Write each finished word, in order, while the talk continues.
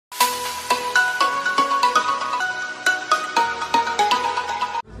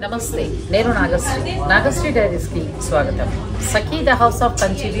నమస్తే, నేను నాగశ్రీ. నాగశ్రీ డైరీస్ కి స్వాగతం. సఖీ the house of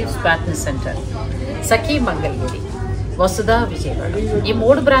Kanchi weaves pattern centre, సఖీ మంగళగిరి, వసుధ, విజయవాడ. ఈ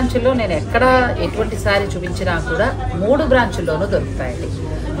 3 బ్రాంచుల్లో నేను ఎక్కడ ఎటువంటి శారీ చూపించినా కూడా 3 బ్రాంచుల్లోనూ దొరుకుతాయండి.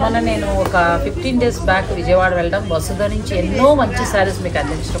 మొన్న నేను ఒక 15 days బ్యాక్ విజయవాడ వెళ్ళడం, వసుధ నుంచి ఎన్నో మంచి శారీస్ మీకు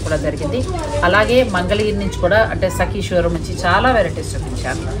అందించడం కూడా జరిగింది. అలాగే మంగళగిరి నుంచి కూడా, అంటే సఖీ షోరూమ్ నుంచి చాలా వెరైటీస్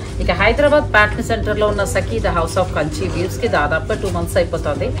చూపించాను. ఇక హైదరాబాద్ ప్యాటర్న్ సెంటర్లో ఉన్న సఖీ ద హౌస్ ఆఫ్ కంచి వీవ్స్కి దాదాపుగా 2 months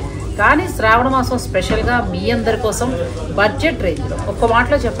అయిపోతుంది. కానీ శ్రావణ మాసం స్పెషల్గా మీ అందరి కోసం బడ్జెట్ రేంజ్లో, ఒక్క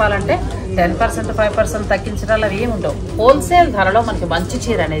మాటలో చెప్పాలంటే 10%, 5% తగ్గించడాలు అవి ఏమి ఉండవు. హోల్సేల్ ధరలో మనకి మంచి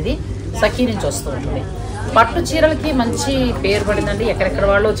చీర అనేది సఖీ నుంచి వస్తూ ఉంటుంది. పట్టు చీరలకి మంచి పేరు పడిందండి. ఎక్కడెక్కడ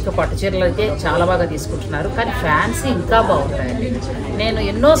వాళ్ళు వచ్చి పట్టు చీరలు అయితే చాలా బాగా తీసుకుంటున్నారు. కానీ ఫ్యాన్సీ ఇంకా బాగుంటాయండి. నేను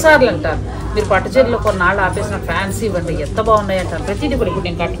ఎన్నోసార్లు అంటాను, మీరు పట్టు చీరలు కొన్నాళ్ళు ఆపేసిన ఫ్యాన్సీ ఇవ్వండి, ఎంత బాగున్నాయి అంటారు. ప్రతిదీ కూడా ఇప్పుడు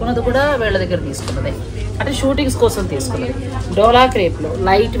నేను కట్టుకున్నది కూడా వీళ్ళ దగ్గర తీసుకున్నదే, అంటే షూటింగ్స్ కోసం తీసుకున్నది. డోలా క్రేప్లో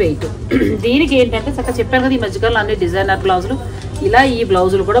లైట్ వెయిట్. దీనికి ఏంటంటే చక్కగా చెప్పాను కదా, ఈ మధ్యకాలంలో అన్ని డిజైనర్ బ్లౌజులు, ఇలా ఈ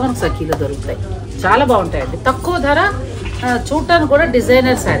బ్లౌజులు కూడా మనకు సఖీలో దొరుకుతాయి. చాలా బాగుంటాయండి, తక్కువ ధర, చూడటానికి కూడా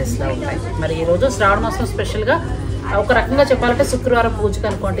డిజైనర్ శారీస్లా ఉంటాయి. మరి ఈరోజు శ్రావణ మాసం స్పెషల్గా ఒక రకంగా చెప్పాలంటే శుక్రవారం పూజకి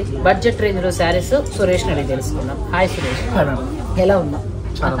అనుకోండి, బడ్జెట్ రేంజ్లో శారీస్ సురేష్ అడిగి తెలుసుకున్నాం. హాయ్ సురేష్, ఎలా ఉన్నాం?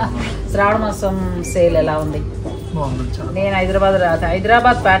 శ్రావణ మాసం సేల్ ఎలా ఉంది? నేను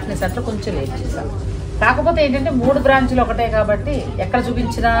హైదరాబాద్ ప్యాటర్న్ సెంటర్ కొంచెం లేట్ చేశాను. కాకపోతే ఏంటంటే 3 బ్రాంచులు ఒకటే కాబట్టి ఎక్కడ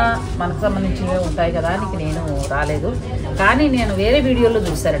చూపించినా మనకు సంబంధించినవే ఉంటాయి కదా అని నేను రాలేదు. కానీ నేను వేరే వీడియోలో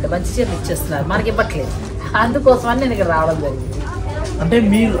చూసానంటే మంచి చీరలు ఇచ్చేస్తున్నారు, మనకి ఇవ్వట్లేదు. అందుకోసమని నేను ఇక్కడ రావడం జరిగింది. అంటే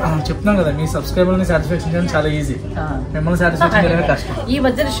మీరు చెప్తున్నాం కదా, మీ సబ్స్క్రైబర్ని సాటిస్ఫాక్షన్ చేయడం చాలా ఈజీ, మిమ్మల్ని సాటిస్ఫాక్షన్ చేయడమే కష్టం. ఈ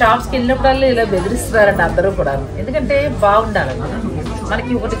మధ్యన షాప్స్కి వెళ్ళినప్పుడల్లా ఇలా బెదిరిస్తున్నారండి అందరూ కూడా. ఎందుకంటే బాగుండాలండి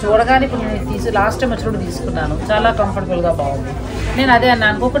మనకి. ఒకటి చూడగానే ఇప్పుడు నేను లాస్ట్ టైం వచ్చినప్పుడు తీసుకున్నాను, చాలా కంఫర్టబుల్గా బాగుంది. నేను అదే అన్నా,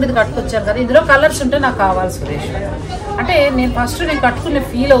 అనుకోకుండా ఇది కట్టుకొచ్చాను కదా, ఇందులో కలర్స్ ఉంటే నాకు కావాలి సురేష్. అంటే నేను ఫస్ట్ నేను కట్టుకునే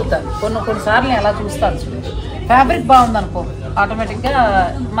ఫీల్ అవుతాను, కొన్నిసార్లు నేను ఎలా చూస్తాను సురేష్. ఫ్యాబ్రిక్ బాగుంది అనుకో, ఆటోమేటిక్గా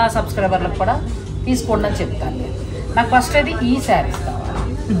మా సబ్స్క్రైబర్లకు కూడా తీసుకోండి అని చెప్తాను నేను. నాకు ఫస్ట్ అయితే ఈ శారీస్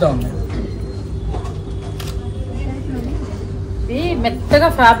కావాలి. ఇది మెత్తగా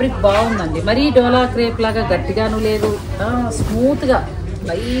ఫ్యాబ్రిక్ బాగుందండి, మరీ డోలా క్రేప్ లాగా గట్టిగాను లేదు, స్మూత్గా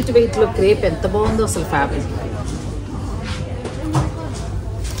లైట్ వెయిట్లో క్రేప్ ఎంత బాగుందో అసలు ఫ్యాబ్రిక్.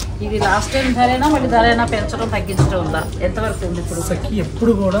 ఇది లాస్ట్ టైం ధరైనా మళ్ళీ ధరైనా పెంచడం తగ్గించడం ఉందా? ఎంతవరకు ఉంది ఇప్పుడు? సఖీ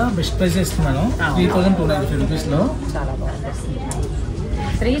ఎప్పుడు కూడా బెస్ట్ ప్రైస్ ఇస్తున్నాను, 3295 రూపీస్లో. చాలా బాగుంది,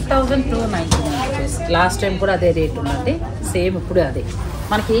 3299 రూపీస్. లాస్ట్ టైం కూడా అదే రేట్ ఉందండి, సేమ్ ఇప్పుడు అదే.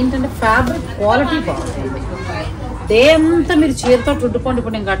 మనకి ఏంటంటే ఫ్యాబ్రిక్ క్వాలిటీ బాగుంటుంది. డే అంతా మీరు చీరతో చుట్టుకోండి.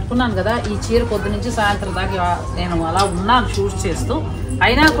 ఇప్పుడు నేను కట్టుకున్నాను కదా, ఈ చీర పొద్దు నుంచి సాయంత్రం దాకా నేను అలా ఉన్నాను షూట్ చేస్తూ,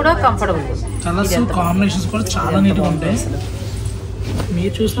 అయినా కూడా కంఫర్టబుల్. కలర్స్ కాంబినేషన్స్ కూడా చాలా నీట్గా ఉంటాయి.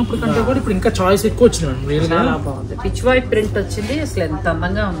 మీరు చూసినప్పుడు కంటే కూడా ఇప్పుడు ఇంకా చాయిస్ ఎక్కువ వచ్చింది. చాలా బాగుంది, పిచ్ వైట్ ప్రింట్ వచ్చింది, అసలు ఎంత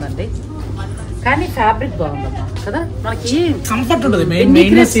అందంగా ఉందండి. కానీ ఫ్యాబ్రిక్ బాగుందమ్మా కదా, మనకి కంఫర్ట్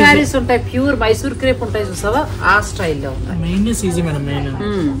ఉంటుంది. శారీస్ ఉంటాయి, ప్యూర్ మైసూర్ క్రేప్ ఉంటాయి చూసావా, ఆ స్టైల్లో ఉంటాయి.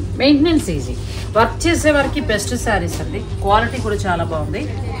 మెయింటెనెన్స్ ఈజీ, వర్క్ చేసే వారికి బెస్ట్ శారీస్ అండి. క్వాలిటీ కూడా చాలా బాగుంది.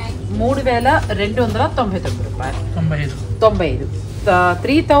 3299 రూపాయలు, 95,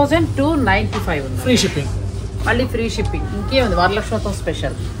 3295 ఉంది. ఫ్రీ షిప్పింగ్, మళ్ళీ ఫ్రీ షిప్పింగ్. ఇంకేముంది, వరలక్ష్మతం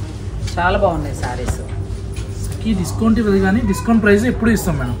స్పెషల్. చాలా బాగున్నాయి శారీస్. డిస్కౌంట్ ఇవ్వదు కానీ డిస్కౌంట్ ప్రైస్ ఎప్పుడు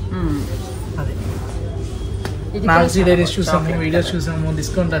ఇస్తాం మేడం. నాగశ్రీ డైరీస్ చూసాము, వీడియోస్ చూసాము.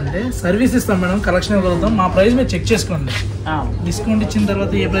 డిస్కౌంట్ అంటే సర్వీస్ ఇస్తాం మేడం, కలెక్షన్ ఇవ్వగలుగుతాం. మా ప్రైస్ మీరు చెక్ చేసుకోండి. డిస్కౌంట్ ఇచ్చిన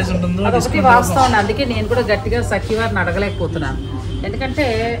తర్వాత ఏ ప్రైస్ ఉంటుందో వాస్తవం. అందుకే నేను కూడా గట్టిగా సఖీ వారిని అడగలేకపోతున్నాను. ఎందుకంటే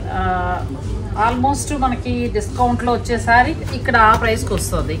ఆల్మోస్ట్ మనకి డిస్కౌంట్లో వచ్చేసారి ఇక్కడ ఆ ప్రైస్కి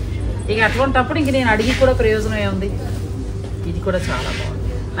వస్తుంది. ఇక అటువంటిప్పుడు ఇంక నేను అడిగి కూడా ప్రయోజనం ఏముంది. ఇది కూడా చాలా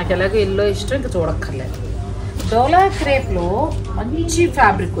బాగుంది, నాకు ఎలాగో ఎల్లో ఇష్టం, ఇంకా చూడక్కర్లేదు. డోలా క్రేప్లో మంచి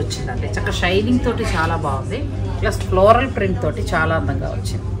ఫ్యాబ్రిక్ వచ్చిందండి, చక్కగా షైనింగ్ తోటి చాలా బాగుంది. ప్లస్ ఫ్లోరల్ ప్రింట్ తోటి చాలా అందంగా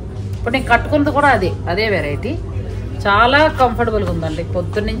వచ్చింది. ఇప్పుడు నేను కట్టుకున్నది కూడా అదే వెరైటీ. చాలా కంఫర్టబుల్గా ఉందండి.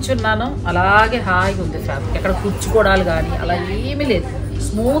 పొద్దున్నుంచి ఉన్నాను, అలాగే హాయిగా ఉంది ఫ్యాబ్రిక్. ఎక్కడ కూర్చుకోవడాలు కానీ అలా ఏమీ లేదు,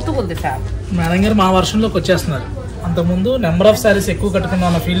 స్మూత్గా ఉంది ఫ్యాబ్రిక్. మేడం గారు మా వర్షంలోకి వచ్చేస్తున్నారు. అంతకుముందు నెంబర్ ఆఫ్ శారీస్ ఎక్కువ కట్టుకున్నా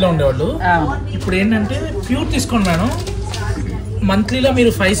అన్న ఫీల్డ్లో ఉండేవాళ్ళు. ఇప్పుడు ఏంటంటే ప్యూర్ తీసుకోండి మేడం. మంత్లీలో మీరు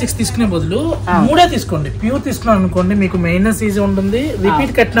 5-6 తీసుకునే బదులు 3 తీసుకోండి. ప్యూర్ తీసుకున్నాను అనుకోండి, మీకు మెయింటెనెన్స్ ఈజీ ఉంటుంది.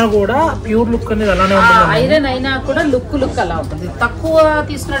 రిపీట్ కట్టినా కూడా ప్యూర్ లుక్ అనేది అలానే ఉంటుంది. ఐరన్ అయినా కూడా లుక్ అలా ఉంటుంది. తక్కువ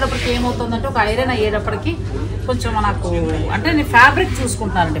తీసుకునేటప్పటికి ఏమవుతుందంటే, ఒక ఐరన్ అయ్యేటప్పటికి కొంచెం నాకు అంటే నేను ఫ్యాబ్రిక్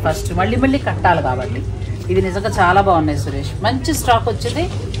చూసుకుంటున్నానండి ఫస్ట్, మళ్ళీ కట్టాలి కాబట్టి. ఇది నిజంగా చాలా బాగున్నాయి సురేష్, మంచి స్టాక్ వచ్చింది.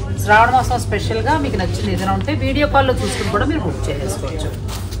 శ్రావణ మాసం స్పెషల్గా మీకు నచ్చింది ఏదైనా ఉంటే వీడియో కాల్లో చూసుకుని కూడా మీరు బుక్ చేసుకోవచ్చు.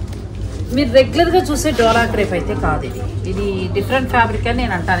 మీరు రెగ్యులర్గా చూసే డోలా క్రేప్ అయితే కాదు, ఇది డిఫరెంట్ ఫ్యాబ్రిక్ అని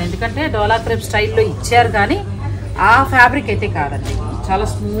నేను అంటాను. ఎందుకంటే డోలా క్రేప్ స్టైల్లో ఇచ్చారు కానీ ఆ ఫ్యాబ్రిక్ అయితే కాదండి. చాలా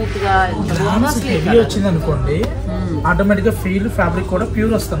స్మూత్ గా హెవీ వచ్చింది అనుకోండి, ఆటోమేటిక్ గా ఫీల్ ఫ్యాబ్రిక్ కూడా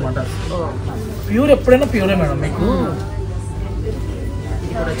ప్యూర్ వస్తుంది అనమాట. ప్యూర్ ఎప్పుడైనా ప్యూరే మేడం మీకు.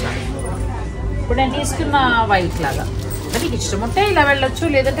 ఇప్పుడు నేను తీసుకున్న వైట్ లాగా మీకు ఇష్టం ఉంటే ఇలా వెళ్ళొచ్చు,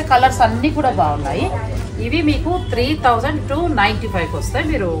 లేదంటే కలర్స్ అన్నీ కూడా బాగున్నాయి. ఇవి మీకు 3295 వస్తాయి.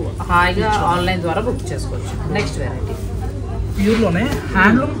 మీరు హాయిగా ఆన్లైన్ ద్వారా బుక్ చేసుకోవచ్చు. Next variety ప్యూర్లోనే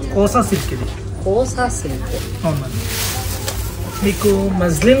handloom Kosa silk. ఇది కోసా సిల్క్ అవునండి. మీకు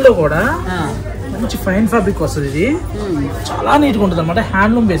మజ్లిన్లో కూడా మంచి ఫైన్ ఫ్యాబ్రిక్ వస్తుంది. ఇది చాలా నీట్గా ఉంటుంది అనమాట.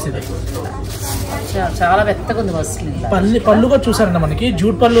 హ్యాండ్లూమ్ బేస్ ఇది. చాలా మెత్తగా ఉంది మస్లిన్. పళ్ళు కూడా చూసారండి, మనకి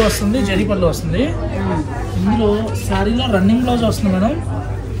జూట్ పళ్ళు వస్తుంది, జరీ పళ్ళు వస్తుంది. ఇందులో శారీలో రన్నింగ్ బ్లౌజ్ వస్తుంది మేడం.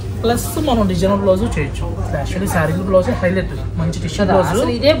 ప్లస్ మనం డిజైనర్ బ్లౌజ్ చేయొచ్చు. యాక్చువల్లీ శారీ బ్లౌజ్ హైలైట్, మంచి టిష్యూ బ్లౌజ్.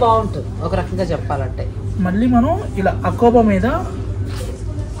 ఇదే బాగుంటుంది ఒక రకంగా చెప్పాలంటే. మళ్ళీ మనం ఇలా అకోబా మీద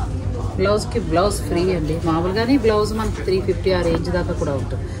బ్లౌజ్కి బ్లౌజ్ ఫ్రీ అండి. మామూలుగానే బ్లౌజ్ మనకి 350 ఆ రేంజ్ దాకా కూడా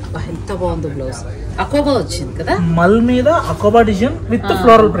ఉంటుంది. ఎంత బాగుంది బ్లౌజ్. అకోబా వచ్చింది కదా, మల్ మీద అకోబా డిజైన్ విత్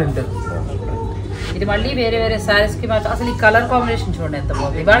ఫ్లోరల్ ప్రింట్. ఇది మళ్ళీ వేరే వేరే శారీస్ కి మాత్రం అసలు ఈ కలర్ కాంబినేషన్ చూడండి ఎంత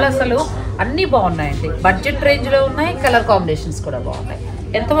బాగుంది. ఇవాళ అసలు అన్ని బాగున్నాయండి. బడ్జెట్ రేంజ్ లో ఉన్నాయి, కలర్ కాంబినేషన్స్ కూడా బాగున్నాయి.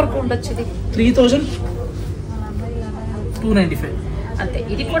 ఎంతవరకు ఉండొచ్చు ఇది? 3295 అంతే.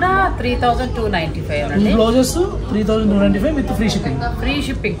 ఇది కూడా 3295 అండి. Blouses 3295 with free shipping. Free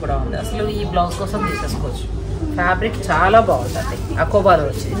shipping కూడా ఉంది. అసలు ఈ బ్లౌజ్ కోసం తీసేసుకోవచ్చు. ఫ్యాబ్రిక్ చాలా బాగుంటుంది. అకోబాలో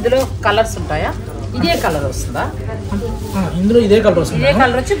వచ్చి ఇందులో కలర్స్ ఉంటాయా? ఇదే కలర్ వస్తుందా? ఇందులో ఇదే కలర్ వస్తుంది. ఇదే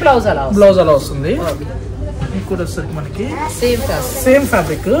కలర్ వచ్చి బ్లౌజ్ అలా వస్తుంది. ఇంకోటి వచ్చేసరికి మనకి సేమ్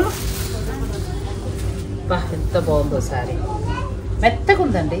ఫ్యాబ్రిక్. ఎంత బాగుందో శారీ. మెత్తగా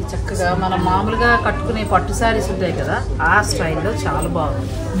ఉందండి. చక్కగా మనం మామూలుగా కట్టుకునే పట్టు శారీస్ ఉంటాయి కదా, ఆ స్టైల్లో చాలా బాగుంది.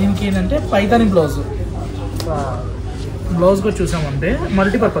 దీనికి ఏంటంటే పైతాని బ్లౌజ్ కూడా చూసామంటే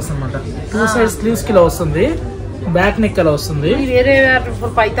మల్టీపర్పస్ అనమాట. 2 సైడ్ స్లీవ్స్ కి ఇలా వస్తుంది, బ్యాక్ నెక్ అలా వస్తుంది. వేరే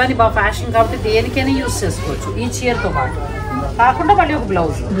పైతాని బాగా ఫ్యాషన్ కాబట్టి దేనికైనా యూజ్ చేసుకోవచ్చు. ఈ చీర తో పాటు కాకుండా మళ్ళీ ఒక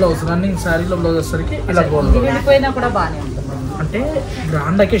బ్లౌజ్ రన్నింగ్ శారీలో బ్లౌజ్ వచ్చేసరికి ఇలా వెళ్ళిపోయినా కూడా బాగానే ఉంటుంది. అంటే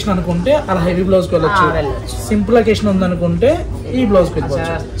గ్రాండ్ అకేషన్ అనుకుంటే అలా హెవీ బ్లౌజ్ కి వెళ్ళొచ్చు. సింపుల్ అకేషన్ ఉందనుకుంటే ఈ బ్లౌజ్ కి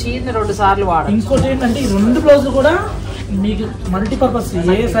వెళ్ళొచ్చు. చీర 2 సార్లు వాడాలి. ఇంకోటి ఏంటంటే ఈ 2 బ్లౌజులు కూడా మీకు మల్టీపర్పస్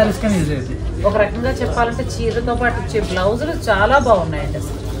ఏ శారీస్ కానీ యూజ్ అవుతుంది. ఒక రకంగా చెప్పాలంటే చీరతో పాటు వచ్చే బ్లౌజులు చాలా బాగున్నాయండి.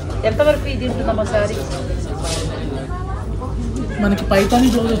 అసలు ఎంతవరకు ఇది ఉంటుందమ్మా శారీ? మనకి పైతాని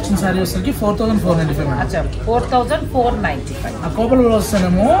బ్లౌజ్ వచ్చిన శారీ వచ్చేసరికి 4495. 4495. అకోబల్ బ్లౌజ్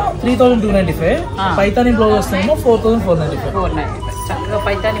వస్తేనేమో 3295. పైతాని బ్లౌజ్ వస్తేనేమో 4495. చక్కగా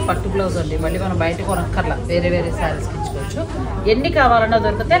పైతాని పట్టు బ్లౌజ్ అండి. మళ్ళీ మనం బయట కొనక్కర్లా, వేరే వేరే శారీస్ ఇచ్చుకోవచ్చు. ఎన్ని కావాలన్నా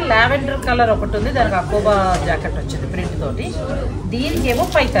దొరికితే. లావెండర్ కలర్ ఒకటి ఉంది, దానికి అకోబా జాకెట్ వచ్చింది ప్రింట్ తోటి. దీనికి ఏమో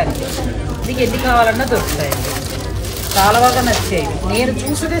పైతాని. దీనికి ఎన్ని కావాలన్నా దొరుకుతాయండి. చాలా బాగా నచ్చాయి. నేను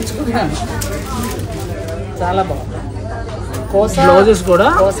చూసి తెచ్చుకున్నాను. చాలా బాగుంది. బ్లౌజెస్ కూడా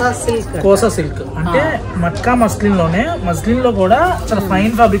కోసా సిల్క్ అంటే మట్కా మస్లిన్ లో కూడా చాలా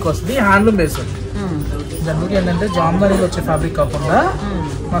ఫైన్ ఫ్యాబ్రిక్ వస్తుంది. Handloom base. జనరల్గా ఏంటంటే జామ్దానీలో వచ్చే ఫ్యాబ్రిక్ కాకుండా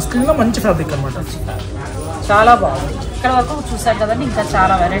మస్లిన్ లో మంచి ఫ్యాబ్రిక్ అనమాట. చాలా బాగుంది. ఇక్కడ వరకు చూసాం కదండి. ఇంకా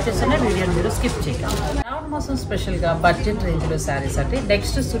చాలా వెరైటీస్ ఉన్నాయి. వీడియోని మీరు స్కిప్ చేయగలరు. శ్రావణ మాసం స్పెషల్ గా బడ్జెట్ రేంజ్ లో శారీస్ అంటే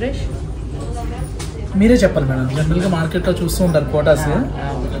నెక్స్ట్ సురేష్ మీరే చెప్పాలి మేడం. జనరల్ గా మార్కెట్ లో చూస్తూ ఉంటారు కోటాస్.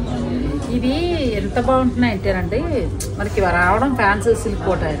 ఇవి ఎంత బాగుంటున్నాయి అంటేనండి, మనకి రావడం ఫ్యాన్సీ సిల్క్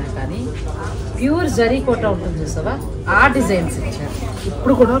కోట అయినా కానీ ప్యూర్ జరీ కోట ఉంటుంది చూసావా, ఆ డిజైన్స్ ఇచ్చారు.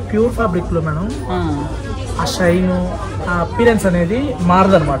 ఇప్పుడు కూడా ప్యూర్ ఫ్యాబ్రిక్ లో మేడం ఆ షైన్, ఆ అపీరెన్స్ అనేది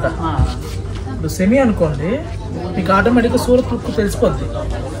మారదనమాట. ఇప్పుడు సెమీ అనుకోండి, మీకు ఆటోమేటిక్గా సూరత్ లుక్ తెలిసిపోద్ది.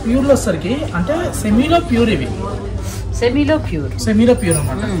 ప్యూర్లో వచ్చేసరికి అంటే సెమీలో ప్యూర్. ఇవి సెమీలో ప్యూర్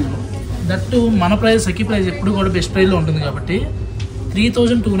అనమాట. దట్టు మన ప్రైస్ సఖీ ప్రైస్ ఎప్పుడు కూడా బెస్ట్ ప్రైస్లో ఉంటుంది కాబట్టి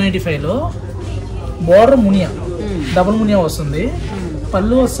 3295లో బోర్డర్ మునియా, డబుల్ మునియా వస్తుంది.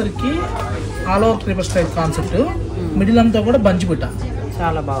 పళ్ళు వచ్చేసరికి all over creeper style concept. Middle అంతా కూడా బంచి బుట్ట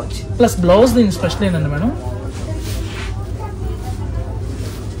చాలా బాగా వచ్చింది. ప్లస్ బ్లౌజ్ దీనికి స్పెషల్ ఏంటండి మేడం,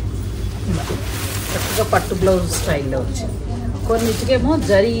 చక్కగా పట్టు బ్లౌజ్ స్టైల్లో వచ్చింది. కొన్నిటికేమో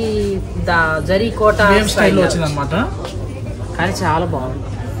జరీ కోట స్టైల్లో వచ్చింది అనమాట. కానీ చాలా బాగుంది.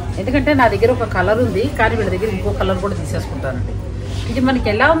 ఎందుకంటే నా దగ్గర ఒక కలర్ ఉంది, కానీ వీళ్ళ దగ్గర ఇంకో కలర్ కూడా తీసేసుకుంటానండి. ఇది మనకి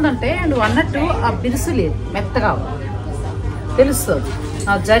ఎలా ఉందంటే నువ్వు అన్నట్టు ఆ బిరుసు లేదు, మెత్తగా ఉంది, తెలుస్తుంది.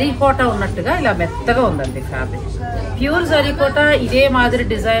 ఆ జరీ కోట ఉన్నట్టుగా ఇలా మెత్తగా ఉందండి ఫ్యాబ్రిక్. ప్యూర్ జరీ కోట ఇదే మాదిరి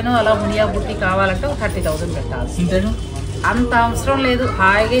డిజైన్ అలా మునియా బుట్టి కావాలంటే 30,000 పెట్టాలి. అంత అవసరం లేదు.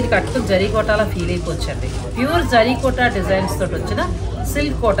 హాయిగా ఇది కట్టుకుని జరీ కోట అలా ఫీల్ అయిపోవచ్చండి. ప్యూర్ జరీ కోట డిజైన్స్ తోటి వచ్చిన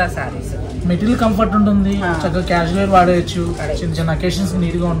silk quota saris. Material comfort ఉంటుంది, చక్కగా క్యాజువల్ వాడేయచ్చు, చిన్న చిన్న అకేషన్స్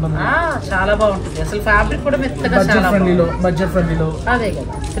నీట్ గా ఉంటుంది. చాలా బాగుంటుంది. అసలు ఫ్యాబ్రిక్ కూడా మెత్తగా బడ్జెట్ ఫ్రెండ్లీలో అదే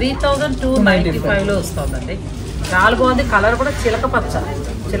కదా 3295లో వస్తుందండి. చాలా బాగుంది. కలర్ కూడా చిలక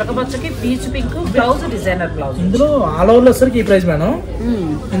పచ్చకి peach pink, blouse designer blouse. ఇందులో ఆల్ ఓవర్ వచ్చరికి ఈ ప్రైస్ మేడం.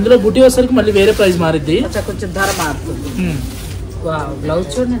 ఇందులో బుటీ వచ్చరికి మళ్ళీ వేరే ప్రైస్ మారిద్ది, కొంచెం ధర మారుతుంది. బ్లౌజ్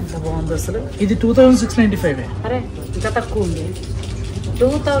చూడండి ఎంత బాగుంది అసలు. ఇది 2695. అరే ఇంకా తక్కువ ఉంది.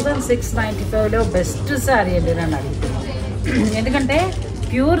 2695లో బెస్ట్ శారీ అండి నన్ను అడిగితే. ఎందుకంటే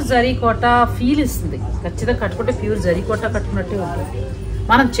ప్యూర్ జరీకోట ఫీల్ ఇస్తుంది. ఖచ్చితంగా కట్టుకుంటే ప్యూర్ జరీకోట కట్టుకున్నట్టే ఉంటుంది.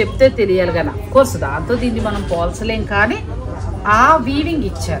 మనం చెప్తే తెలియాలి కానీ కోర్స్ దాంతో దీన్ని మనం పోల్చలేం, కానీ ఆ వీవింగ్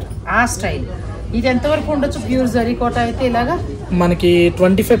ఇచ్చారు, ఆ స్టైల్. ఇది ఎంతవరకు ఉండొచ్చు ప్యూర్ జరీకోట అయితే? ఇలాగా మనకి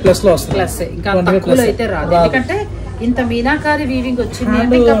 25+ లో వస్తుంది. ప్లస్ ఇంకా తక్కువలో అయితే రాదు, ఎందుకంటే ఇంత మీనాకారి వీవింగ్ వచ్చింది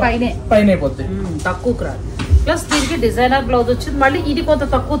అంటే ఇంకా పైన అయిపోద్ది, తక్కువకు రాదు. ప్లస్ దీనికి డిజైనర్ బ్లౌజ్ వచ్చింది. మళ్ళీ ఇది కొంత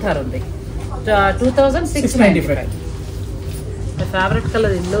తక్కువ ధర ఉంది, 2695. ఫేవరెట్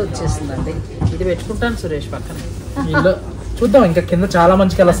కలర్ ఇల్లు వచ్చేసిందండి. ఇది పెట్టుకుంటాను సురేష్ పక్కన. చూద్దాం, ఇంకా కింద చాలా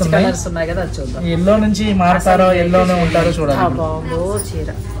మంచి కలర్స్ ఉన్నాయి కదా, అది చూద్దాం. ఎల్లో నుంచి మారుతారో ఎల్లోనే ఉంటారో చూడాలి. బాగుందో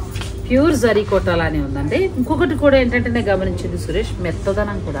చీర ప్యూర్ జరీకోట అలానే ఉందండి. ఇంకొకటి కూడా ఏంటంటే నేను గమనించింది సురేష్,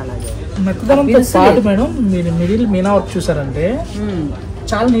 మెత్తదనం కూడా అలాగే. మెత్తదనంతో పాటు మేడం మీరు మిడిల్ మీనా వర్క్ చూసారంటే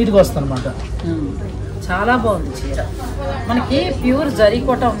చాలా నీట్ గా వస్తుంది అనమాట. చాలా బాగుంది చీర. మనకి ప్యూర్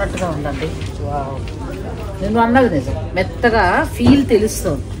జరీకోట ఉన్నట్టుగా ఉందండి. నేను అన్నది నిజం, మెత్తగా ఫీల్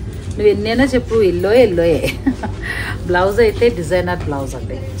తెలుస్తుంది. నువ్వు ఎన్నైనా చెప్పు, ఎల్లోయే. బ్లౌజ్ అయితే డిజైనర్ బ్లౌజ్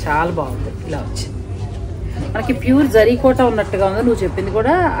అండి, చాలా బాగుంది. ఇలా వచ్చింది మనకి ప్యూర్ జరీకోట ఉన్నట్టుగా ఉంది. నువ్వు చెప్పింది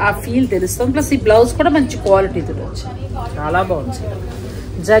కూడా ఆ ఫీల్ తెలుస్తుంది. ప్లస్ ఈ బ్లౌజ్ కూడా మంచి క్వాలిటీతో వచ్చింది, చాలా బాగుంది.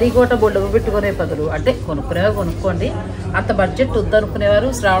 జరీకోట బొడ్డవ పెట్టుకునే బదులు అంటే కొనుక్కునేవారు కొనుక్కోండి, అంత బడ్జెట్ వద్దనుకునేవారు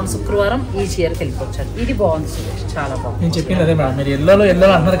శ్రావణ శుక్రవారం ఈ చీరకి వెళ్ళిపోవచ్చు. ఇది బాగుంది, చాలా బాగుంది. నేను చెప్పింది అదే మేడం, మీరు ఎల్లో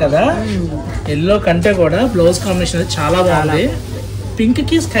అన్నారు కదా, ఎల్లో కంటే కూడా బ్లౌజ్ కాంబినేషన్ చాలా బాగుంది. పింక్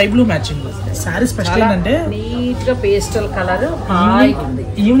కి sky blue matching. Sorry special ఏంటంటే నీట్ గా పేస్టల్ కలర్.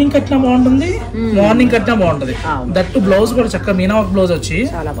 ఈవినింగ్ కట్టినా బాగుంటుంది, మార్నింగ్ కట్టినా బాగుంటుంది. దట్టు బ్లౌజ్ కూడా చక్కగా మీనా వర్క్ బ్లౌజ్ వచ్చి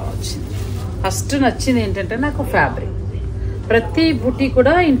చాలా బాగా వచ్చింది. ఫస్ట్ నచ్చింది ఏంటంటే నాకు ఫ్యాబ్రిక్, ప్రతి బుట్టి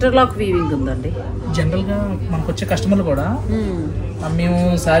కూడా ఇంటర్లాక్ వీవింగ్ ఉందండి. జనరల్ గా మనకు వచ్చే కస్టమర్లు కూడా మేము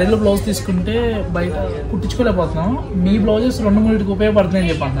శారీలో బ్లౌజ్ తీసుకుంటే బయట కుట్టించుకోలేకపోతున్నాం, మీ బ్లౌజెస్ 2-3 ఉపయోగపడుతున్నాయని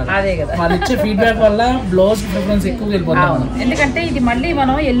చెప్పి అంటున్నారు. అదే కదా, వాళ్ళు ఇచ్చే ఫీడ్బ్యాక్ వల్ల బ్లౌజ్ ప్రిఫరెన్స్ ఎక్కువ వెళ్ళిపోతాం. ఎందుకంటే ఇది మళ్ళీ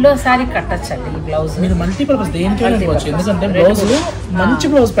మనం ఎల్లో శారీ కట్టచ్చండి. ఈ బ్లౌజ్ మీరు మల్టీపర్పస్ దేనికైనా వెళ్ళిపోవచ్చు, ఎందుకంటే బ్లౌజ్ మంచి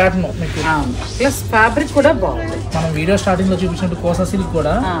బ్లౌజ్ ప్యాటర్న్ మీకు. ప్లస్ ఫ్యాబ్రిక్ కూడా బాగుంది. మనం వీడియో స్టార్టింగ్ లో చూపించినట్టు కోసా సిల్క్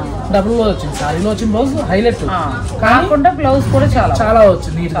కూడా డబుల్ బ్లౌజ్ వచ్చింది. శారీలో వచ్చిన బ్లౌజ్ హైలైట్ కాకుండా బ్లౌజ్ కూడా చాలా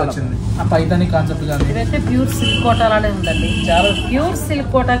వచ్చింది, నీట్ గా వచ్చింది. ఆ పైతాని కాన్సెప్ట్ కానీ ఇదైతే ప్యూర్ సిల్క్ కోట అలానే ఉందండి. చాలా ప్యూర్ సిల్క్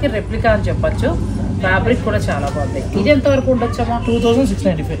కోటాకి రెప్లికా అని చెప్పొచ్చు. ఫ్యాబ్రిక్ కూడా చాలా బాగుంది. ఇది ఎంత వరకు ఉండొచ్చమ్మా?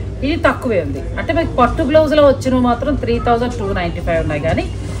 2695. ఇది తక్కువే ఉంది. అంటే మీకు పట్టు బ్లౌజ్ లో వచ్చినవి మాత్రం 3295 ఉన్నాయి, కానీ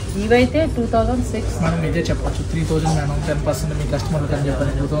ఇవైతే 2006. మనం ఇదే చెప్పొచ్చు 3000 మేడం, 10% మీ కస్టమర్లకు అని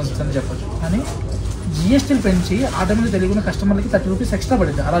చెప్పాలి, 2006 అని చెప్పొచ్చు. కానీ జిఎస్టీలు పెంచి ఆటోమేటిక్ తెలియకుండా కస్టమర్లకి 30 రూపీస్ ఎక్స్ట్రా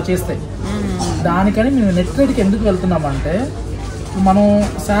పడింది అలా చేస్తే. దానికని మేము నెట్ రేట్కి ఎందుకు వెళ్తున్నామంటే, మనం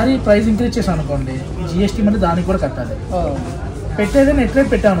శారీ ప్రైస్ ఇంక్రీజ్ చేసాం అనుకోండి, జిఎస్టీ మళ్ళీ దానికి కూడా కట్టాలి. పెట్టేదే నెట్ రేట్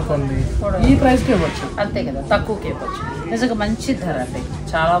పెట్టాం అనుకోండి, ఈ ప్రైస్కి ఇవ్వచ్చు. అంతే కదా, తక్కువకి ఇవ్వచ్చు. నిజంగా మంచి ధర అండి,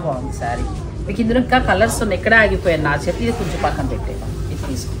 చాలా బాగుంది శారీ. మీకు ఇందులో ఇంకా కలర్స్ ఉన్నాయి, ఎక్కడ ఆగిపోయాను నా చెప్పి ఇది కొంచెం పక్కన పెట్టేది, ఇది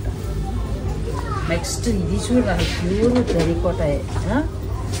తీసుకుంటాను. నెక్స్ట్ ఇది చూడండి, ప్యూర్ జరీకోటాయే.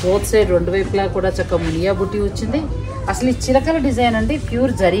 బోత్ సైడ్ 2 వైపులా కూడా చక్కగా మునియా బుట్టి వచ్చింది. అసలు ఈ చిలకల డిజైన్ అండి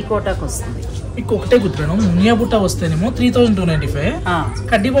ప్యూర్ జరీకోటాకు వస్తుంది. మీకు ఒకటే గుర్తురాను, మునియా బుట్ట వస్తేనేమో 3295,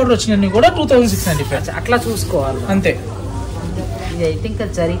 కడ్డీ పౌడర్ వచ్చినన్ని కూడా 2695. అట్లా చూసుకోవాలి అంతే. ఇది అయితే ఇంకా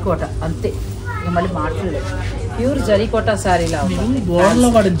జరీకోట అంతే, ఇంకా మళ్ళీ మాట్లాడలేదు. ప్యూర్ జరీకోట శారీలా ఉంది. బోర్డర్లో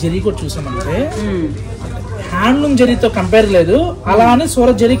వాడిన జరీకోట చూసామంటే హ్యాండ్లూమ్ జరీతో కంపేర్ లేదు, అలా అని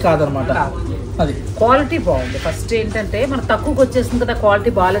సూరత్ జరీ కాదనమాట. అది క్వాలిటీ బాగుంది. ఫస్ట్ ఏంటంటే మనకు తక్కువకి వచ్చేసింది కదా,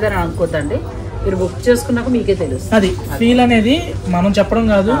 క్వాలిటీ బాగాలేదని అనుకోద్దండి, మీరు బుక్ చేసుకున్నాక మీకే తెలుస్తుంది. అది ఫీల్ అనేది మనం చెప్పడం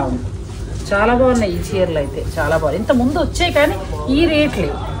కాదు. చాలా బాగున్నాయి ఈ చీరలు అయితే, చాలా బాగుంది. ఇంత ముందు వచ్చాయి కానీ ఈ రేట్లు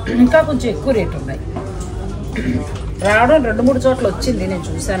ఇంకా కొంచెం ఎక్కువ రేట్ ఉన్నాయి. రావడం 2-3 చోట్ల వచ్చింది, నేను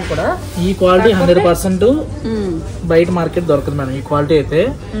చూసాను కూడా. ఈ క్వాలిటీ 100% బయట మార్కెట్ దొరకదు మేడం. ఈ క్వాలిటీ అయితే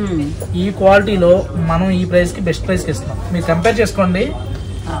ఈ క్వాలిటీలో మనం ఈ ప్రైస్ కి బెస్ట్ ప్రైస్ కి ఇస్తున్నాం. మీరు కంపేర్ చేసుకోండి,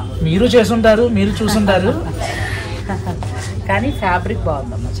 మీరు చేసుంటారు, మీరు చూసుంటారు. కానీ ఫ్యాబ్రిక్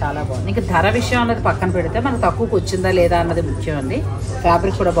బాగుందమ్మా, చాలా బాగుంది. ఇంకా ధర విషయం అన్నది పక్కన పెడితే మనకు తక్కువకి వచ్చిందా లేదా అన్నది ముఖ్యం అండి.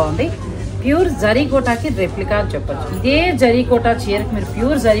 ఫ్యాబ్రిక్ కూడా బాగుంది. ప్యూర్ జరీకోటాకి రెప్లికా అని చెప్పచ్చు. ఇదే జరీకోటా చీరకి మీరు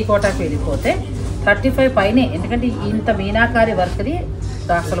ప్యూర్ జరీకోటాకి వెళ్ళిపోతే 35 పైనే, ఎందుకంటే ఇంత మీనాకారి వర్క్ది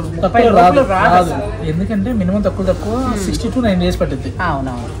అసలు 30 రూపాయలు రాదు. ఎందుకంటే మినిమం తక్కువ 60 to 9 days పట్టింది.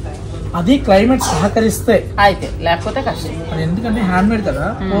 అవునవును, అది క్లైమేట్ సహకరిస్తే అయితే, లేకపోతే కష్టం. ఎందుకంటే హ్యాండ్ మేడ్ కదా,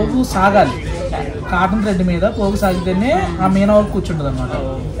 పోగు సాగాలి. కాటన్ థ్రెడ్ మీద పోగు సాగితేనే ఆ మీనా వర్క్ కూర్చుంటుంది అనమాట.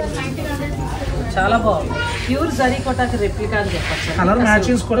 చాలా బాగుంది. ప్యూర్ జరీ కోటాకి రెప్లికా అని చెప్పచ్చు. కలర్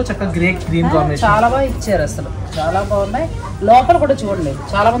మ్యాచింగ్స్ కూడా చక్కగా గ్రే గ్రీన్ కాంబినేషన్ చాలా బాగా ఇచ్చారు. అసలు చాలా బాగున్నాయి. లోపల కూడా చూడండి,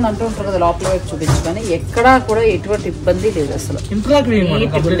 చాలా మంది అంటూ ఉంటారు కదా లోపల వైపు చూపించుకొని, ఎక్కడా కూడా ఎటువంటి ఇబ్బంది లేదు. అసలు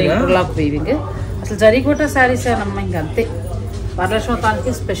ఇంటర్లాక్ వీవింగ్. అసలు జరీ కోట శారీస్ అమ్మ ఇంక అంతే.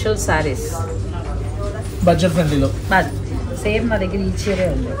 వరలక్ష్మతానికి స్పెషల్ శారీస్ బడ్జెట్ ఫ్రెండ్లీలో. సేమ్ నా దగ్గర ఈ చీరే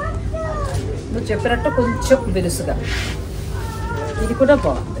ఉంది, నువ్వు చెప్పినట్టు కొంచెం బిరుసుగా. ఇది కూడా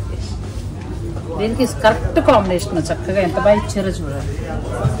బాగుంది. దీనికి కరెక్ట్ కాంబినేషన్ చక్కగా ఎంత బాగా ఇచ్చారో చూడండి.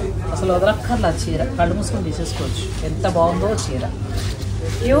 అసలు వదలక్కర్లా చీర, కళ్ళు మూసుకొని తీసేసుకోవచ్చు. ఎంత బాగుందో చీర.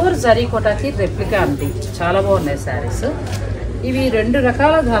 ప్యూర్ జరీ కోటాకి రెప్లికా అండి. చాలా బాగున్నాయి శారీస్. ఇవి 2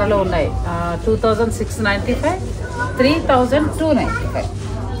 రకాల ధరలు ఉన్నాయి. 2695, 3295.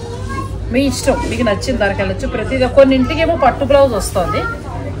 మీ ఇష్టం, మీకు నచ్చిన ధరకి వెళ్ళచ్చు. ప్రతిదీ కొన్నింటికి ఏమో పట్టు బ్లౌజ్ వస్తుంది,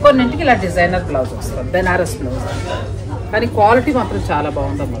 కొన్నింటికి ఇలా డిజైనర్ బ్లౌజ్ వస్తుంది, బెనారస్ బ్లౌజ్. కానీ క్వాలిటీ మాత్రం చాలా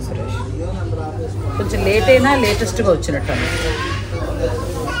బాగుందమ్మా సురేష్. కొంచెం లేట్ అయినా లేటెస్ట్గా వచ్చినట్టు.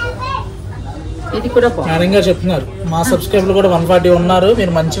 ఇది కూడా మేడం చెప్తున్నారు, మా సబ్స్క్రైబర్లు కూడా 140 ఉన్నారు.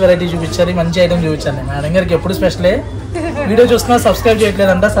 మీరు మంచి వెరైటీ చూపించారు, మంచి ఐటమ్ చూపించండి. మేడం గారికి ఎప్పుడు స్పెషలే. వీడియో చూస్తున్నా సబ్స్క్రైబ్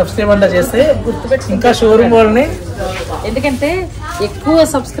చేయట్లేదంట, సబ్స్క్రైబ్ అంట చేస్తే గుర్తుపెట్టి ఇంకా షోరూమ్ వాళ్ళని, ఎందుకంటే ఎక్కువ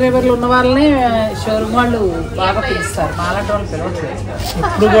సబ్స్క్రైబర్లు ఉన్న వాళ్ళని షోరూమ్ వాళ్ళు బాగా పిలుస్తారు, మాలాంటి వాళ్ళు పిలవట్లేదు.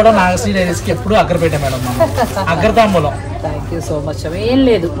 ఇప్పుడు కూడా నాగశ్రీ డైరీస్కి ఎప్పుడు అగ్రపేట madam, అగ్రతాంబూలం. Thank you so much. ఏం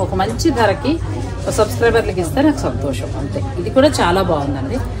లేదు, ఒక మంచి ధరకి సబ్స్క్రైబర్లకి ఇస్తే నాకు సంతోషం అంతే. ఇది కూడా చాలా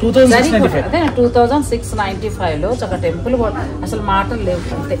బాగుందండి. 2695లో చక్కగా టెంపుల్ అసలు మాటలు లేవు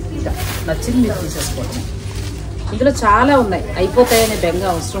అంతే. ఇక నచ్చింది మీరు తీసేసుకోవడం. ఇందులో చాలా ఉన్నాయి, అయిపోతాయనే బెంగ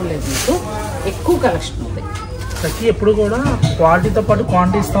అవసరం లేదు. మీకు ఎక్కువ కలెక్షన్ ఉంది. ఎప్పుడు కూడా క్వాలిటీతో పాటు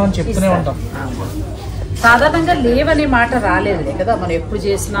క్వాంటిటీ ఇస్తామని చెప్తూనే ఉంటాం. సాధారణంగా లేవనే మాట రాలేదు కదా, మనం ఎప్పుడు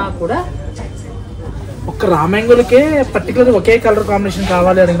చేసినా కూడా. ఒక్క రామ్యాంగోలకే పర్టికులర్ ఒకే కలర్ కాంబినేషన్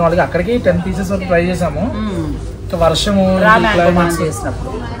కావాలి అడిగిన వాళ్ళకి అక్కడికి 10 పీసెస్ వరకు ట్రై చేసాము. వర్షము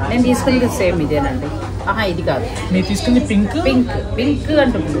చేసినప్పుడు నేను తీసుకెళ్ళి సేమ్ ఇదేనండి. ఇది కాదు, మీరు తీసుకుంది పింక్. పింక్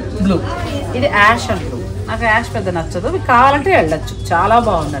అంటూ బ్లూ. ఇది యాష్ అంటూ. నాకు యాష్ పెద్ద నచ్చదు, మీకు కావాలంటే వెళ్ళొచ్చు. చాలా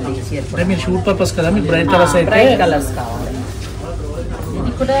బాగుందండి ఈ చీర. మీరు షూట్ పర్పస్ కదా, మీకు బ్రైట్ కలర్స్ కావాలి.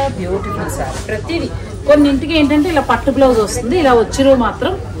 ఇది కూడా బ్యూటిఫుల్ సారీ. ప్రతిదీ కొన్నింటికి ఏంటంటే ఇలా పట్టు బ్లౌజ్ వస్తుంది, ఇలా వచ్చిన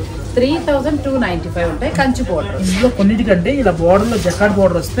మాత్రం 3295 ఉంటాయి. కంచి బోర్డర్. ఇందులో కొన్నిటికంటే ఇలా బోర్డర్ లో జకాట్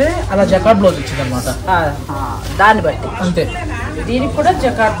బోర్డర్ వస్తే అలా జకాట్ బ్లౌజ్ వచ్చింది అనమాట, దాన్ని బట్టి అంతే. దీనికి కూడా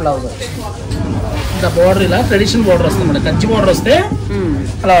జకాట్ బ్లౌజ్ వచ్చింది. ఇలా బోర్డర్ ఇలా ట్రెడిషనల్ బోర్డర్ వస్తుంది మేడం. కంచి బోర్డర్ వస్తే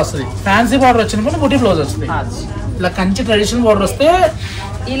అలా వస్తుంది. ఫ్యాన్సీ బోర్డర్ వచ్చినప్పుడు బుటీ బ్లౌజ్ వస్తుంది. ఇలా కంచి ట్రెడిషనల్ బోర్డర్ వస్తే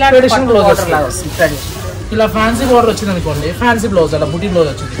ఇలా ట్రెడిషనల్ బ్లౌజ్ వస్తుంది. ఇలా ఫ్యాన్సీ బోర్డర్ వచ్చింది అనుకోండి, ఫ్యాన్సీ బ్లౌజ్ అలా బుటీ బ్లౌజ్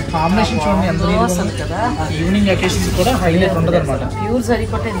వచ్చింది. కాంబినేషన్ చూడండి ఎంత కదా. ఈవినింగ్ అకేషన్స్ కూడా హైలైట్ ఉండదు అనమాట. ప్యూర్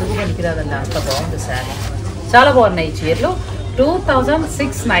సరికొట్ట ఎందుకు పనికిరాదండి, అంత బాగుంది శారీ. చాలా బాగున్నాయి ఈ చీరలు.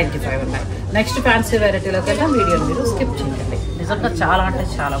 2695 ఉన్నాయి. నెక్స్ట్ ఫ్యాన్సీ వెరైటీలోకి వెళ్దాం. వీడియోని మీరు స్కిప్ చేయండి. నిజంగా చాలా అంటే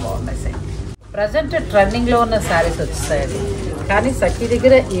చాలా బాగున్నాయి సార్. ప్రజెంట్ ట్రెండింగ్లో ఉన్న శారీస్ వచ్చేసాయండి. కానీ సఖీ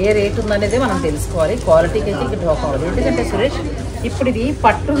దగ్గర ఏ రేట్ ఉందనేది మనం తెలుసుకోవాలి. క్వాలిటీకి అయితే ఇక్కడ డ్రాప్ అవ్వాలి. ఎందుకంటే సురేష్, ఇప్పుడు ఇది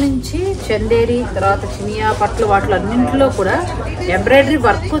పట్టు నుంచి చందేరి, తర్వాత చినియా పట్లు, వాటిలో అన్నింటిలో కూడా ఎంబ్రాయిడరీ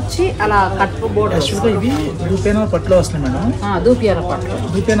వర్క్ వచ్చి అలా కట్ బోర్డర్. ఇవి దూపేనా పట్టులో వస్తున్నాయి మేడం. దూపియాన పట్లు.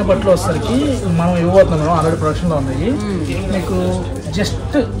 దూపేనా పట్టులో వచ్చేసరికి మనం ఇవ్వబోతున్నాం మేడం. ఆల్రెడీ ప్రొడక్షన్లో ఉన్నాయి. మీకు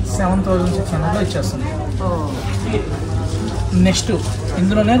జస్ట్ 7600 ఇచ్చేస్తుంది. నెక్స్ట్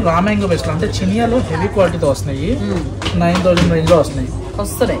ఇందులోనే రామ్యాంగో బెస్ట్ అంటే చినియాలో హెవీ క్వాలిటీతో వస్తున్నాయి. 9000 రేంజ్లో వస్తున్నాయి.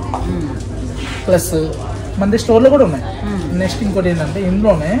 ప్లస్ మన స్టోర్లో కూడా ఉన్నాయి. నెక్స్ట్ ఇంకోటి ఏంటంటే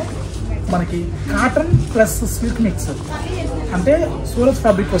ఇందులోనే మనకి కాటన్ ప్లస్ సిల్క్ మిక్స్ అంటే సూరత్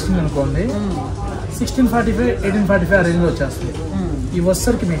ఫ్యాబ్రిక్ వస్తుంది అనుకోండి. 1645, 1845 ఆ రేంజ్లో వచ్చేస్తుంది. ఈ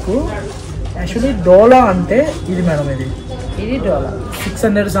వచ్చరికి మీకు యాక్చువల్లీ డోలా అంటే ఇది మేడం. ఇది డోలా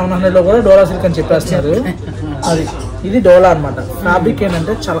 600, 700లో కూడా డోలా సిల్క్ అని చెప్పేస్తున్నారు. అది ఇది డోలా అనమాట. ఫ్యాబ్రిక్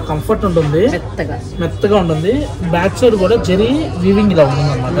ఏంటంటే చాలా కంఫర్ట్ ఉంటుంది, మెత్తగా ఉంటుంది. బ్యాక్ సైడ్ కూడా జరీ వీవింగ్ ఇలా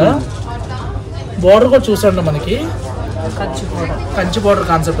ఉంటుంది అనమాట. బోర్డర్ కూడా చూసాండి మనకి కంచి బోర్డర్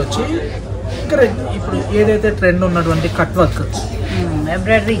కాన్సెప్ట్ వచ్చి ఇక్కడ ఇప్పుడు ఏదైతే ట్రెండ్ ఉన్నటువంటి కట్ వర్క్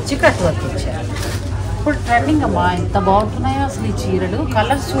ఎంబ్రాయిడరీ ఇచ్చి కట్ వర్క్ ఇచ్చారు. ఇప్పుడు ట్రెండింగ్ అమ్మా, ఎంత బాగుంటున్నాయో అసలు ఈ చీరలు.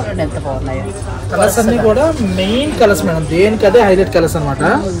 కలర్స్ చూడండి ఎంత బాగున్నాయో. కలర్స్ అన్ని కూడా మెయిన్ కలర్స్ మేడం, దేనికి అదే హైలైట్ కలర్స్ అనమాట.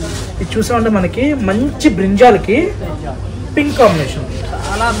 ఇది చూసామంటే మనకి మంచి బ్రింజాల్కి పింక్ కాంబినేషన్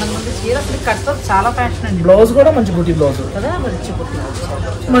చాలా అందంగా ఉంది చీర. అసలు కట్ వర్క్ చాలా ఫ్యాషన్ అండి. బ్లౌజ్ కూడా మంచి బూటీ బ్లౌజ్ కదా, మంచి బూటీ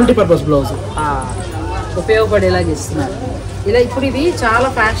మల్టీపర్పస్ బ్లౌజ్ ఉపయోగపడేలాగా ఇస్తున్నారు. ఇలా ఇప్పుడు ఇవి చాలా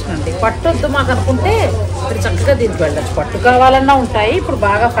ఫ్యాషన్ అండి. పట్టు వద్దు మాకు అనుకుంటే ఇప్పుడు చక్కగా దీనికి వెళ్ళచ్చు. పట్టు కావాలన్నా ఉంటాయి. ఇప్పుడు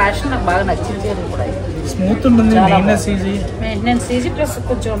బాగా ఫ్యాషన్, నాకు బాగా నచ్చింది కూడా. స్మూత్ ఉంటుంది, మెయింటెనెన్స్ ఈజీ, ప్లస్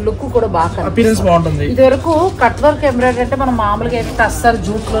కొంచెం లుక్ కూడా బాగా అపిరెన్స్ బాగుంటుంది. ఇది వరకు కట్ వర్క్ ఎంబ్రాయిడరీ అంటే మనం మామూలుగా అయితే టస్సర్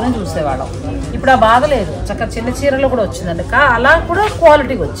జూట్లోనే చూసేవాళ్ళం. ఇప్పుడు ఆ బాధ లేదు, చక్కగా చిన్న చీరలో కూడా వచ్చిందండి. అలా కూడా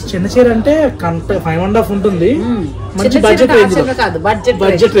క్వాలిటీగా వచ్చింది. చిన్న చీర అంటే 5.5 ఉంటుంది, మంచి బడ్జెట్ రేంజ్ కాదు,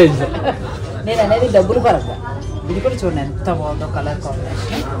 బడ్జెట్ రేంజ్. నేను అనేది డబ్బులు పరంగా. ఇది కూడా చూడండి ఎంత బాగుందో కలర్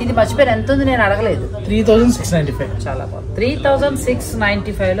కాంబినేషన్. ఇది మర్చిపోయిన ఎంత ఉంది నేను అడగలేదు. 3695. చాలా బాగుంది.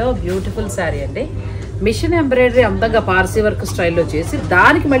 3695లో బ్యూటిఫుల్ శారీ అండి. మిషన్ ఎంబ్రాయిడరీ అందంగా పార్సీ వర్క్ స్టైల్లో చేసి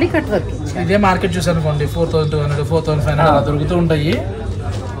దానికి మళ్ళీ కట్ వర్క్. ఇదే మార్కెట్ చూసానుకోండి 4200 4500 అలా దొరుకుతూ ఉంటాయి.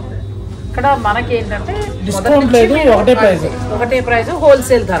 ఇక్కడ మనకి ఏంటంటే డిస్కౌంట్ లేదు, ఒకటే ప్రైస్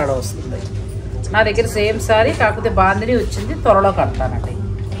హోల్సేల్ ధరలో వస్తుంది. నా దగ్గర సేమ్ శారీ కాకపోతే బాందిని వచ్చింది, త్వరలో కడతానండి.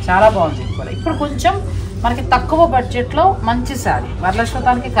 చాలా బాగుంది ఇది కూడా. ఇప్పుడు కొంచెం మనకి తక్కువ బడ్జెట్లో మంచి శారీ,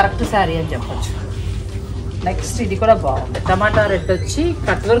 వరలక్ష్మతానికి కరెక్ట్ శారీ అని చెప్పొచ్చు. నెక్స్ట్ ఇది కూడా బాగుంది, టమాటా రెడ్ వచ్చి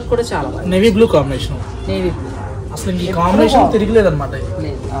కట్ వర్క్ కూడా చాలా బాగుంది. Navy blue combination. Navy blue అసలు ఈ కాంబినేషన్ తిరగలేదు అనమాట.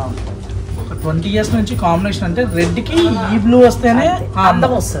 20 years నుంచి కాంబినేషన్ అంటే రెడ్ కి ఈ బ్లూ వస్తేనే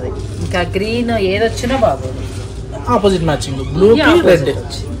అందం వస్తుంది. ఇంకా గ్రీన్ ఏదొచ్చినా బాగుంది. ఆపోజిట్ మ్యాచింగ్ బ్లూ కి రెడ్.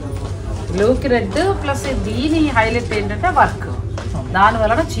 బ్లూకి రెడ్ ప్లస్ దీని హైలైట్ ఏంటంటే వర్క్, దాని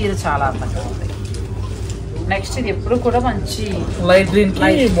వలన చీర చాలా అందంగా ఉంది. నెక్స్ట్ ఇది ఎప్పుడు కూడా మంచి లైట్ గ్రీన్ కి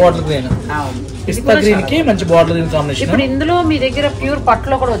బాటిల్ గ్రీన్, పిస్తా గ్రీన్ కి మంచి బాటిల్ గ్రీన్ కాంబినేషన్. ఇప్పుడు ఇందులో మీ దగ్గర ప్యూర్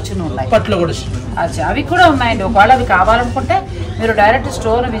పట్టులో కూడా ఉన్నాయి. పట్టులో కూడా అచ్చా, అవి కూడా ఉన్నాయండి. ఒకవేళ అవి కావాలనుకుంటే మీరు డైరెక్ట్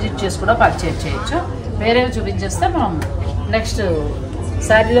స్టోర్ విజిట్ చేసి కూడా పర్చేజ్ చేయొచ్చు. వేరేవి చూపించేస్తే మనం నెక్స్ట్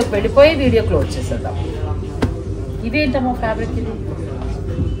శారీలోకి వెళ్ళిపోయి వీడియో క్లోజ్ చేసేద్దాం. ఇవేంటమ్మో ఫ్యాబ్రిక్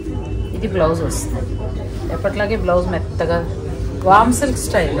ఇది బ్లౌజ్ వస్తుంది. ఎప్పట్లాగే బ్లౌజ్ మెత్తగా వామ్ సిల్క్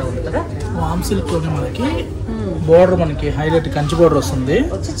స్టైల్లో ఉంది కదా. వామ్ సిల్క్ మనకి బోర్డర్ మనకి హైలైట్ కంచి బోర్డర్ వస్తుంది.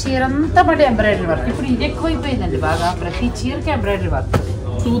 వచ్చి చీర అంతా బట్టి ఎంబ్రాయిడరీ వర్క్. ఇప్పుడు ఇది ఎక్కువైపోయిందండి బాగా, ప్రతి చీరకి ఎంబ్రాయిడరీ వర్క్.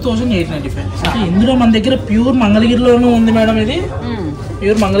 2895. ఇందులో మన దగ్గర ప్యూర్ మంగళగిరిలోనూ ఉంది మేడం. ఇది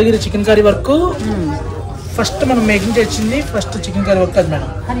pure Mangalagiri chicken curry work. First మనం మేకింగ్ తెచ్చింది ఫస్ట్ చికెన్ కర్రీ వర్క్ అది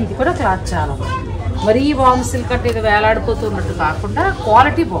మేడం. కానీ ఇది కూడా క్లాత్ చాలా బాగుంది. మరీ వామ్ సిల్క్ అంటే ఇది వేలాడిపోతున్నట్టు కాకుండా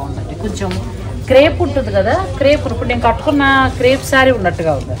క్వాలిటీ బాగుందండి. కొంచెం క్రేప్ ఉంటుంది కదా, క్రేప్ ఇప్పుడు నేను కట్టుకున్న క్రేప్ శారీ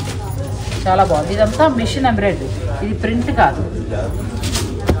ఉన్నట్టుగా ఉందండి. చాలా బాగుంది. ఇదంతా మిషన్ ఎంబ్రాయిడరీ, ఇది ప్రింట్ కాదు,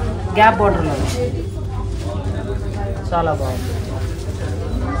 గ్యాప్ బోర్డర్లో చాలా బాగుంది.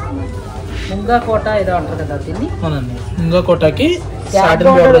 ముంగా కోట ఏదో అంటారు కదా దీన్ని. ముంగా కోటకి గ్యాప్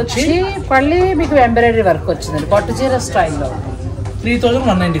బోర్డర్ వచ్చి మళ్ళీ మీకు ఎంబ్రాయిడరీ వర్క్ వచ్చిందండి. పట్టు చీర స్టైల్లో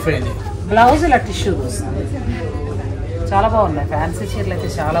 3195. బ్లౌజ్ ఇలా టిష్యూ వస్తుంది. చాలా బాగున్నాయి ఫ్యాన్సీ చీరలు అయితే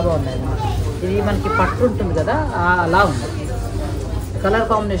చాలా బాగున్నాయి. ఇది మనకి పట్టు ఉంటుంది కదా అలా ఉంది. కలర్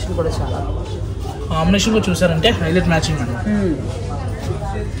కాంబినేషన్ కూడా చాలా కాంబినేషన్ కూడా చూసారంటే హైలైట్ మ్యాచింగ్ అండి.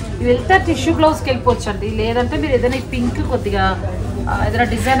 ఇది వెళ్తే టిష్యూ బ్లౌజ్కి వెళ్ళిపోవచ్చు అండి. లేదంటే మీరు ఏదైనా పింక్ కొద్దిగా ఏదైనా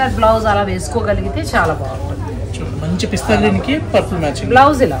డిజైనర్ బ్లౌజ్ అలా వేసుకోగలిగితే చాలా బాగుంటుంది. మంచి పిస్తా గ్రీన్ కి పర్పుల్ మ్యాచింగ్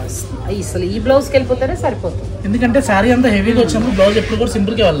బ్లౌజ్ ఇలా వస్తుంది. అసలు ఈ బ్లౌజ్కి వెళ్ళిపోతేనే సరిపోతుంది. ఎందుకంటే శారీ అంతా హెవీగా వచ్చినప్పుడు బ్లౌజ్ ఎప్పుడు కూడా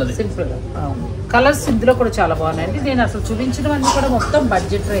సింపుల్ గా వెళ్ళాలి. సింపుల్ గా కలర్స్ ఇందులో కూడా చాలా బాగున్నాయండి. నేను అసలు చూపించినవన్నీ కూడా మొత్తం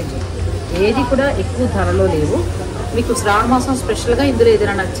బడ్జెట్ రేంజ్, ఏది కూడా ఎక్కువ ధరలో లేవు. మీకు శ్రావణ మాసం స్పెషల్ గా ఇందులో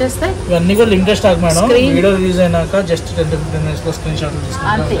ఏదైనా నచ్చేస్తే ఇవన్నీ కూడా limited stock madam. Video release అయినాక జస్ట్ 10-15 minutes లో స్క్రీన్ షాట్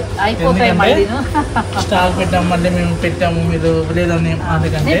అంతే అయిపోతాయి. మళ్ళీ స్టాక్ పెట్టాము, మళ్ళీ మేము పెట్టాము మీరు లేదని.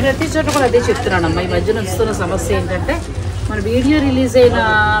 అందుకంటే ప్రతి చోట కూడా అదే చెప్తున్నానమ్మా. ఈ మధ్యన వస్తున్న సమస్య ఏంటంటే మన వీడియో రిలీజ్ అయిన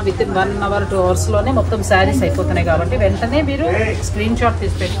విత్ ఇన్ 1 hour 2 hours లోనే మొత్తం శారీస్ అయిపోతున్నాయి. కాబట్టి వెంటనే మీరు స్క్రీన్ షాట్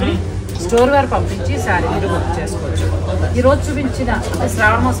తీసి పెట్టుకుని స్టోర్ వారు పంపించి శారీ మీరు బుక్ చేసుకోవచ్చు. ఈరోజు చూపించిన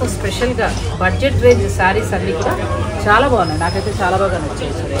శ్రావణ మాసం స్పెషల్గా బడ్జెట్ రేంజ్ శారీస్ అన్నీ కూడా చాలా బాగున్నాయి. నాకైతే చాలా బాగా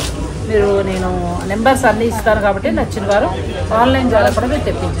నచ్చాయి. మీరు నేను నెంబర్స్ అన్నీ ఇస్తాను కాబట్టి నచ్చిన వారు ఆన్లైన్ ద్వారా కూడా మీరు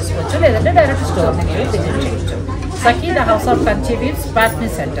తెప్పించేసుకోవచ్చు, లేదంటే డైరెక్ట్ స్టోర్ని మీరు విజిట్ చేయొచ్చు. సఖీ the house of Kanchi weaves Patny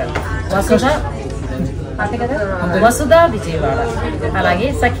centre, వసుధ విజయవాడ, అలాగే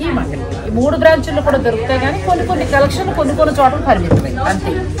సఖీ మంగళగిరి. ఈ 3 బ్రాంచుల్లో కూడా దొరుకుతాయి. కానీ కొన్ని కలెక్షన్లు కొన్ని చోట్ల పరిమితమై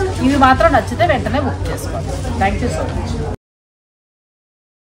అంతే. ఇవి మాత్రం నచ్చితే వెంటనే బుక్ చేసుకోండి. Thank you so much.